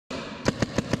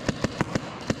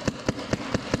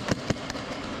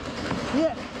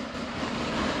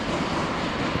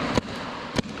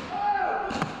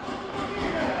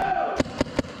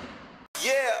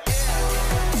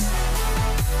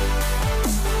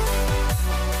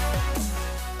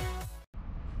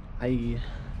Hey,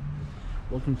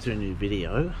 welcome to a new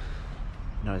video.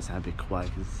 Notice I'm a bit quiet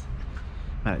because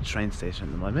I'm at a train station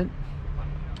at the moment.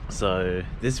 So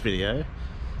this video,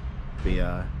 we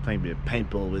are playing a bit of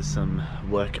paintball with some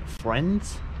work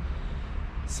friends.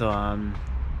 So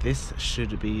this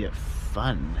should be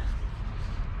fun.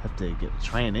 Have to get the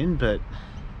train in, but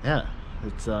yeah,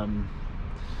 it's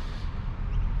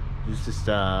just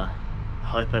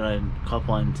hope I don't cop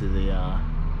on to the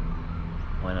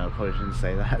well, no, I probably shouldn't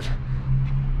say that.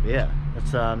 But yeah,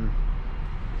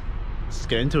 let's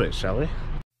get into it, shall we?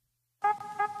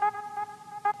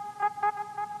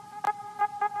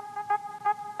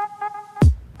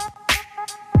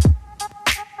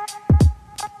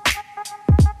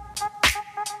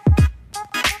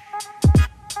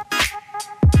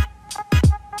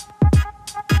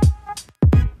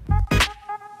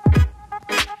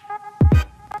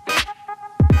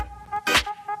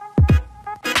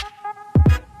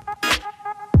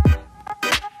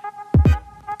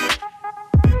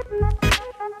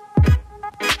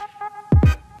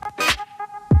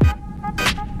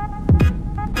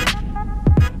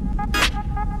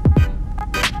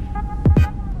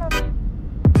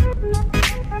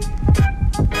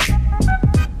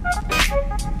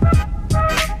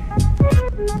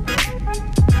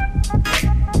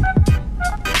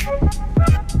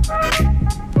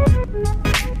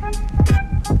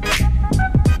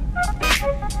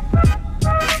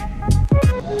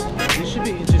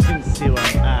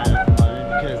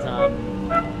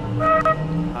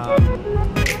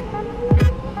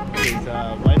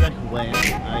 Way back when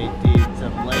I did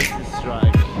some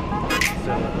Laserstrike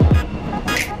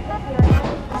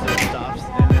stuffs,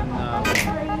 and then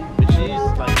which is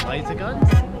like laser guns,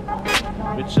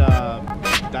 which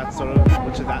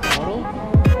is that model,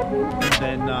 and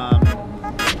then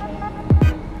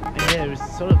yeah, it was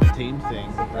sort of a team thing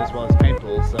as well as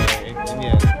paintball. So and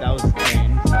yeah, that was the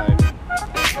team. So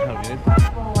how good.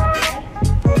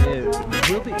 Yeah, it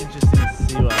will be interesting to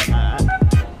see where I'm at,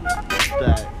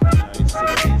 but. It's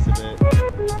 60s a bit,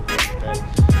 but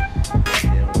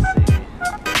yeah, we'll see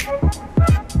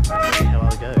how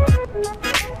I'll go.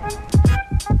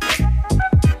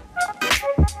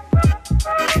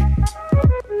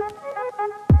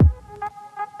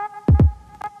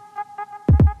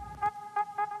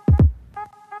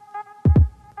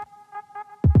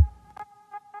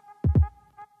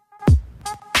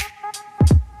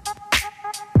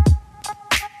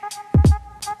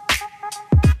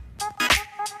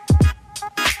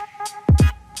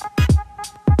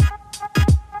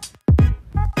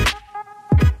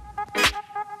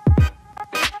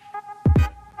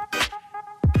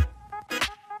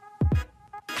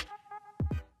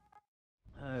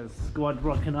 Squad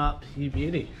rocking up, you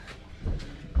beauty.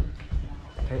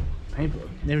 Paintball.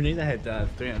 Never knew they had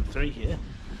 3-on-3 here.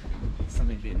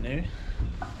 Something a bit new.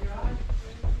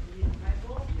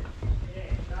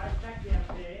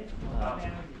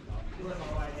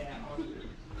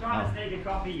 Trying to sneak a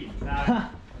coffee in, so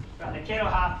got the kettle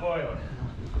half boiled.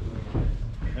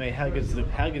 I mean, how good is the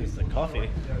coffee?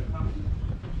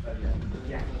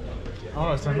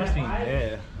 Oh, so it must be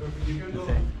there.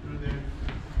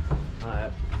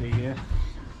 Alright, here.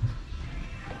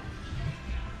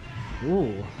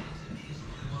 Ooh.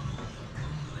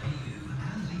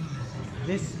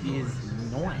 This is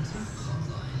nice.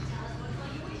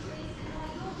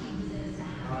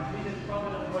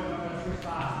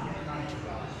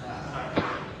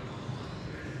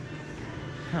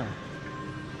 Huh.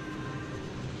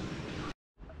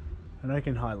 And I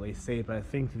can hardly see, but I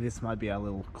think this might be our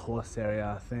little course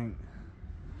area, I think.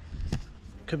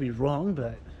 Could be wrong,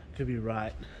 but could be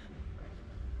right.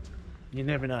 You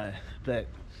never know. But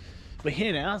we're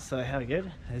here now, so how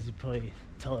good? As you probably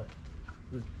told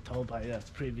by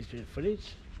previous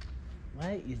footage.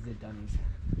 Where is the dunnies?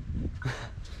 I'm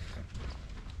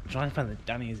trying to find the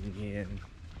dunnies in here.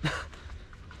 And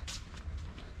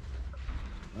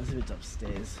most of it's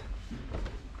upstairs.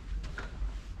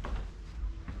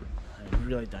 I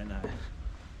really don't know.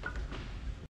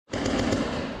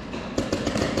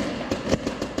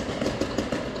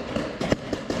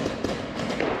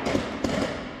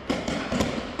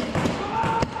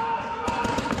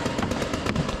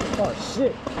 Oh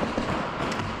shit.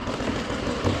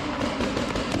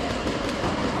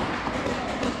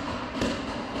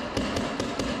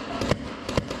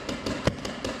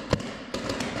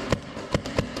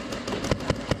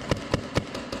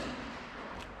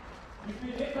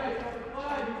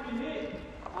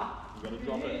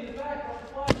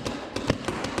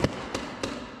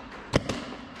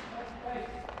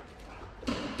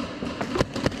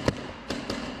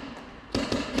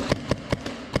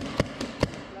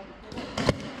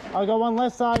 I'll go one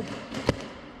left side.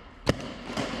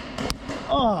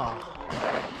 Oh!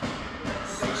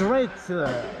 Straight to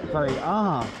the bloody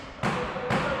arm.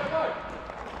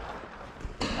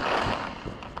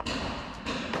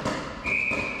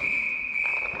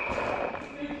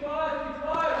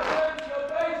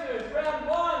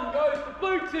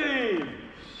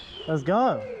 Let's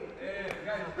go.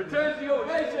 Return to your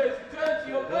bases. Return to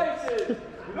your bases.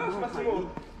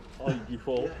 Oh, you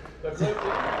fall.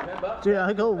 Dude,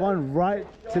 I got one right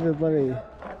to the bloody.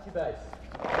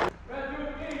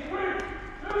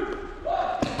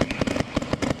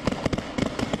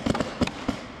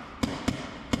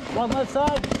 One left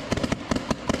side.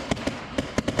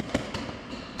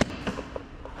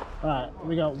 Alright,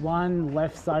 we got one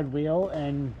left side wheel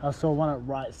and I saw one at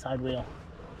right side wheel.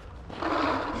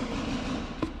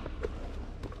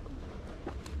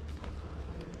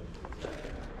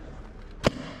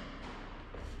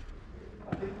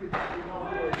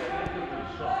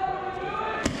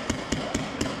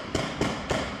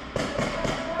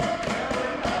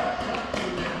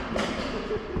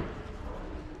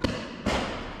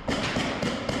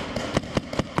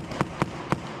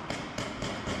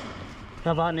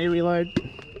 How about knee reload?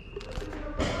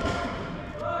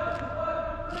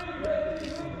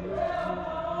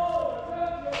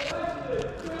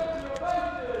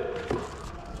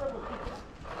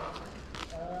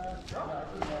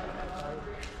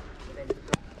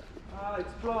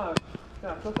 It's blind.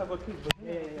 Yeah, first I got kids, but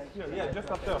yeah,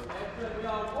 just after. We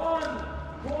are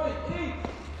 1 point each.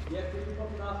 Yes, did you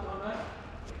copy last one,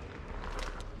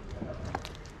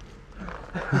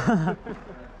 mate?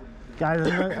 Guys,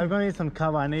 I'm gonna need some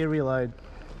cover. I need to reload.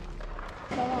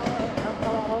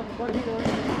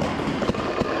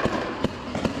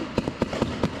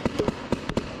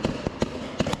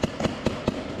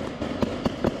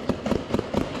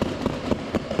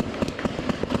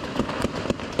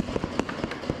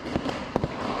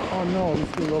 Oh no, this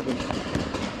thing open.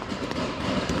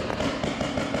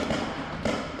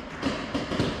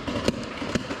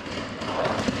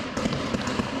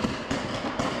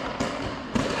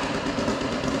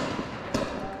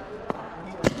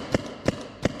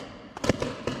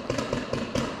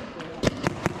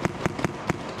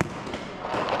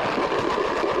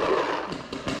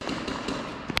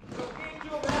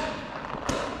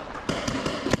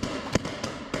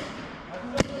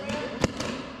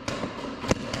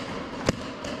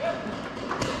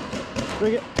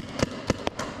 Bring it.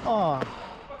 Oh.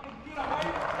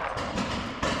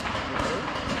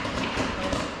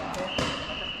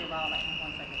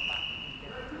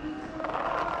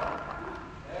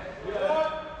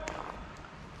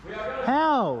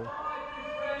 How?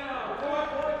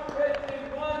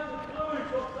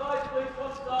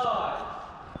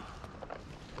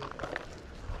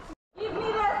 Give me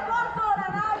the sponsor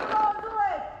and I'll go do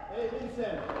it! Hey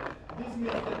Vincent, this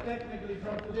means that technically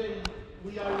from today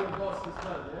we are your boss as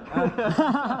well,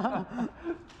 yeah?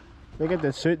 We get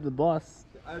to shoot the boss.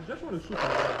 I just want to shoot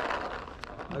him.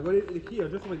 I got it here,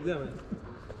 just like that, man.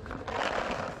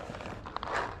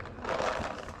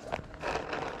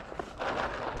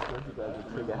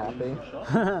 Trigger happy.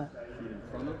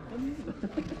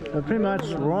 We're pretty much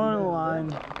we're on the line.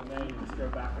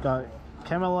 Got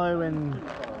Camelo and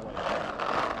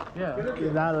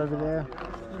that over there.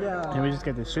 Yeah. And we just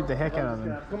get to shoot the heck out of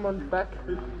them. Come on, back.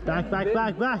 Back, back,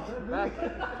 back, back. Back.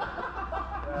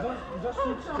 Just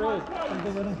shoot straight.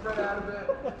 Spread out a bit,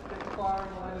 get the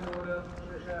firing line in order.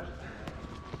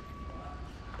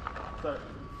 So,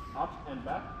 up and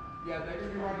back. Yeah, they're going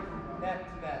to be running from net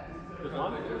to net. Just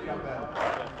one? You're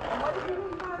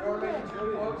making too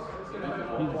close, it's going to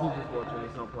hurt. He's just watching,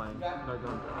 he's not playing. No,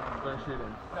 don't shoot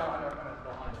him. No,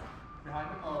 behind him. Behind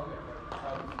him? Oh, okay.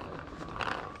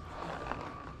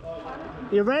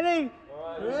 You ready?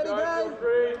 Ready, guys? Feel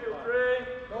free.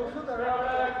 Don't shoot that.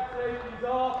 Back, safety's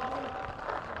off.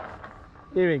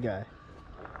 Here we go.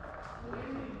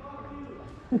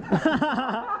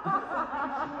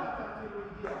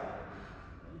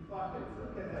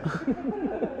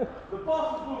 The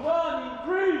bosses will run in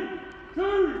 3, 2,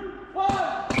 1.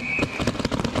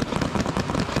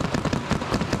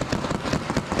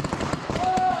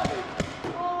 5,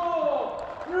 4,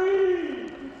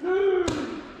 3, 2,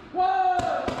 1.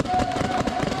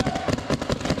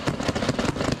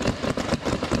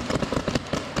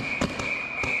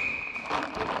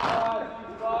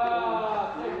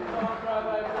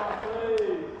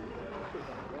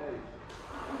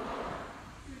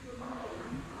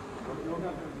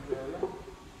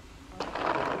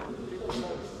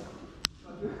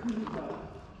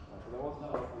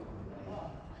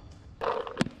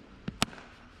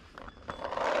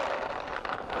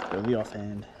 Go the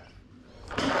offhand.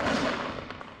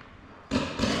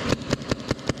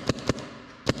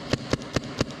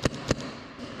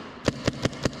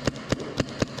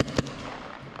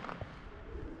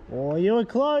 were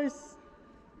close.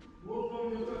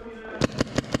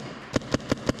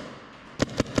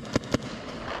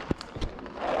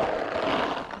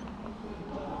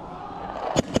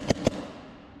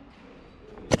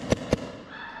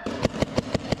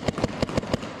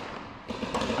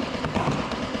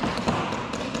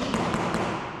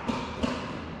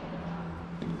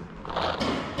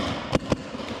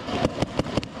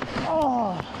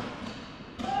 Oh,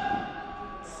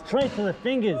 straight to the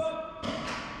fingers.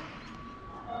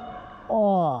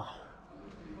 Oh,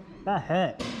 that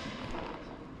hurt.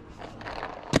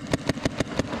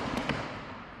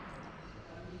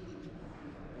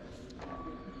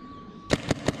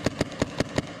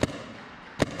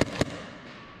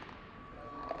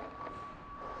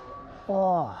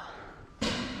 Oh.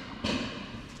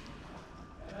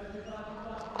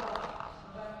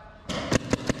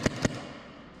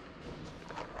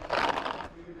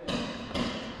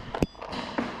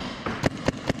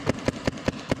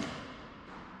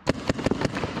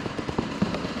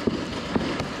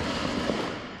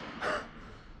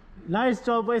 Nice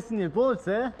job wasting your bullets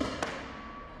there.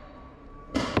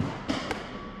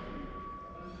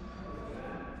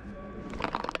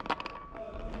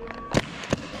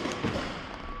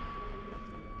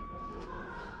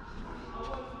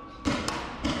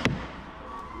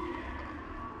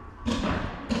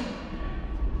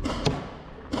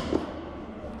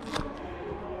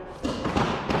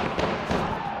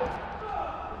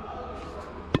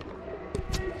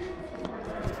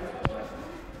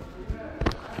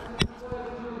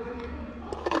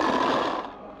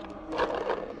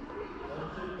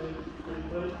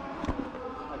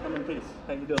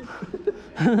 How you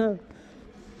doing?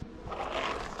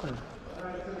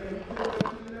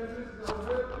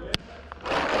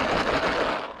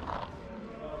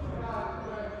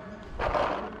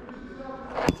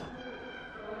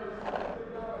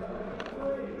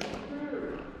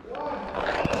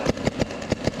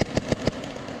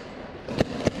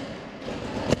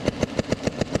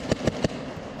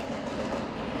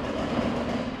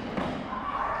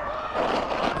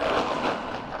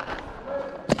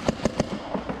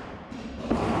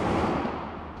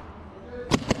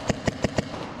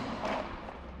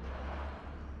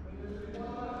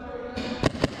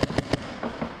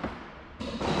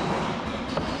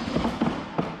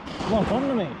 Come on, come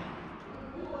to me.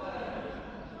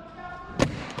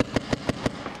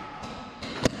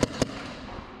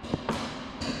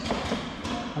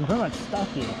 I'm pretty much stuck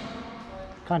here.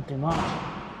 Can't do much.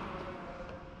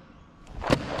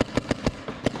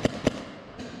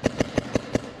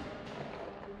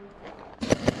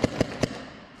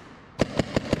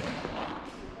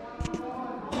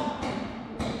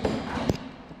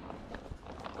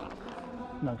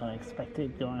 Not gonna expect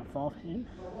it going off hand.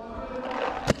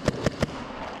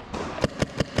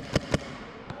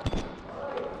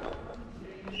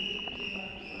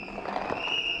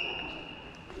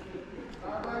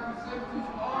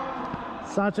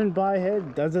 Sergeant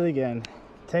Piehead does it again.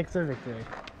 Takes the victory.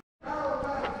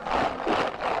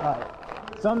 Alright,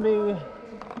 zombie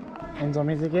and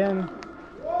zombies again.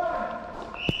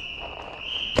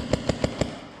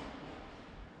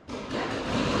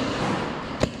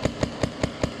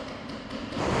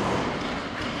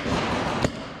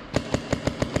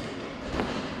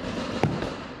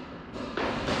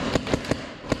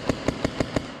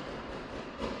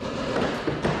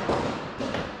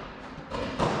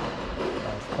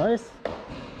 Close.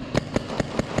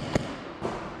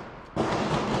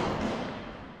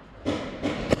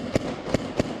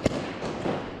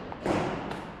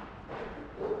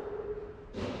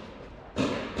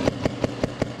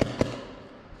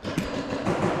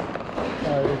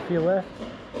 A few left.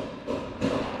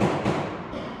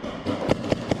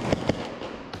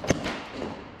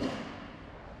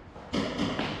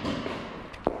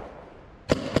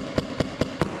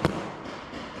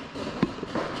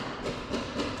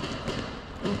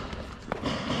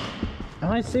 Am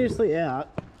I seriously out?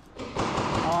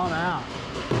 Oh, I'm out.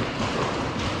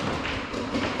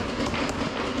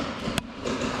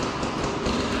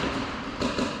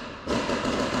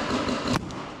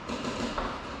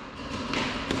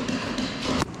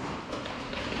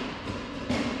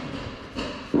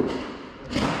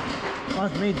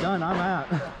 That's me done, I'm out.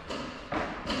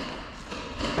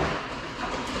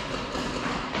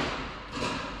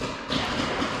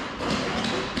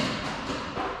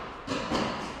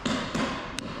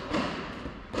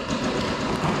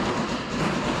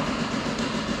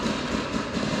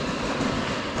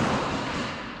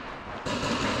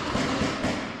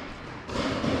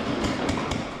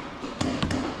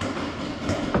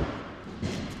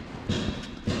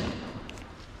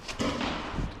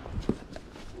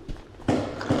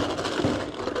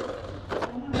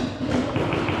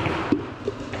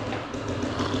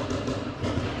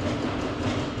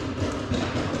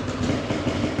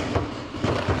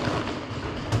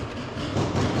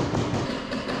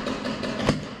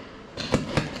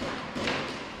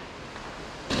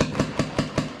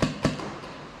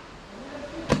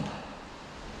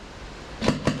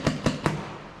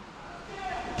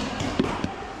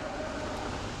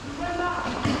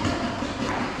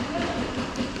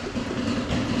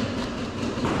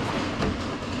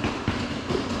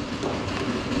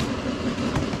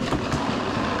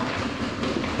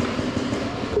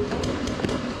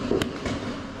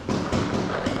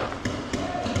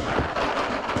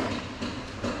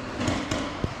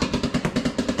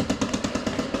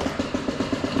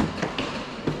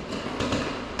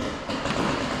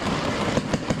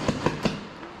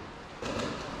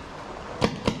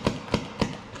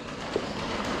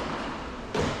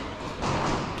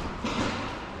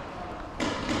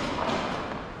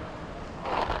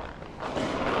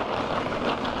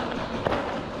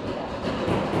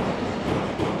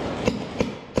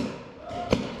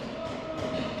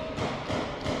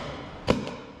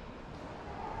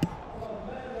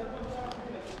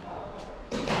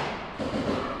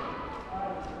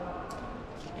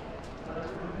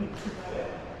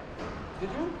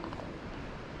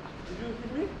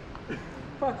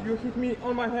 you hit me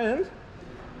on my hand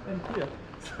and here.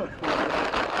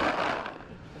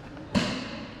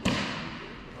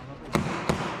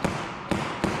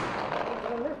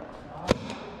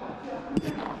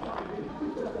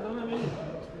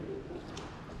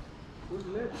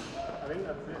 I think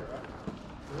that's it, right?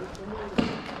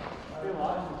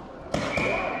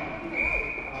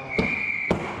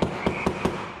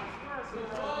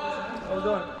 Well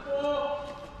done.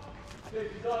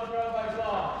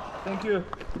 Thank you.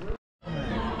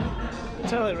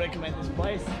 Totally recommend this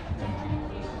place.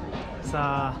 It's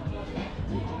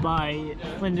by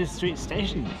Flinders Street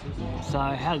Station. So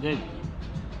how good?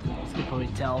 As you can probably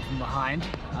tell from behind.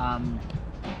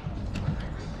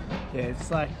 Yeah,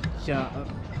 it's like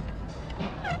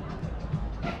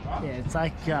it's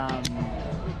like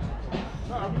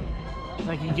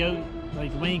you go,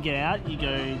 like when you get out, you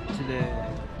go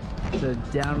to the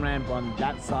down ramp on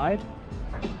that side,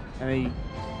 and then you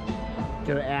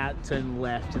go out, turn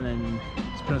left, and then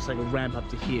it's pretty much like a ramp up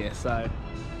to here. So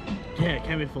yeah,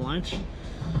 came here for lunch.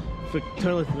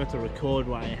 Totally forgot to record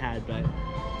what I had, but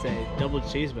it's a double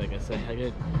cheeseburger, so how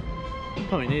good.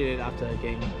 Probably needed it after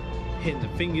getting hit in the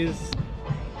fingers.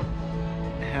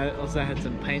 Also had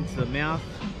some pain to the mouth,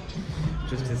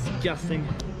 just disgusting.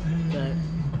 But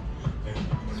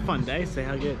it's a fun day, so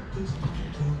how good.